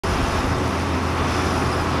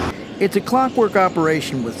It's a clockwork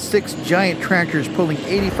operation with 6 giant tractors pulling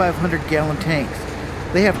 8,500-gallon tanks.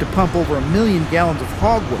 They have to pump over 1 million gallons of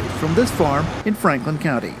hog waste from this farm in Franklin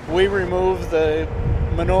County. We remove the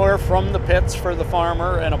manure from the pits for the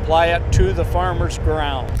farmer and apply it to the farmer's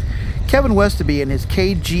ground. Kevin Westerby and his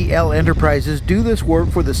KGL Enterprises do this work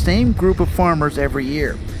for the same group of farmers every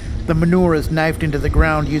year. The manure is knifed into the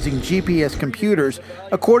ground using GPS computers,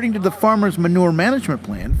 according to the farmer's manure management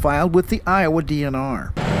plan filed with the Iowa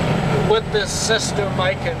DNR. With this system,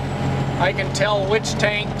 I can tell which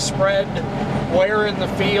tank spread where in the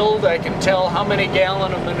field. I can tell how many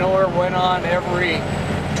gallon of manure went on every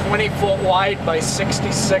 20-foot wide by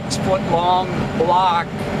 66-foot long block.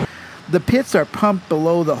 The pits are pumped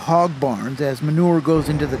below the hog barns. As manure goes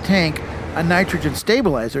into the tank, a nitrogen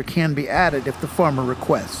stabilizer can be added if the farmer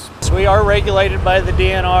requests. So we are regulated by the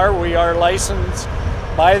DNR. We are licensed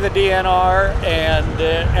by the DNR, and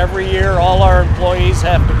every year all our employees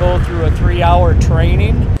have to go through a 3-hour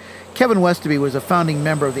training. Kevin Westerby was a founding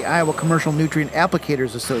member of the Iowa Commercial Nutrient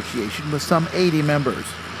Applicators Association with some 80 members.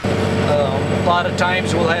 A lot of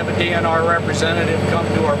times we'll have a DNR representative come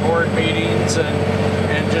to our board meetings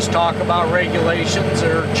and just talk about regulations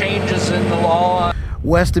or changes in the law.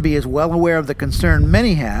 Westerby is well aware of the concern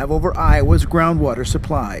many have over Iowa's groundwater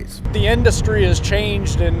supplies. The industry has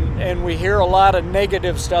changed, and we hear a lot of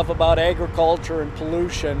negative stuff about agriculture and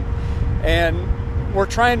pollution, and we're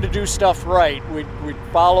trying to do stuff right. We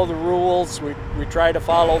follow the rules, we try to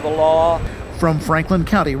follow the law. From Franklin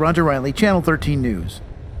County, Roger Riley, Channel 13 News.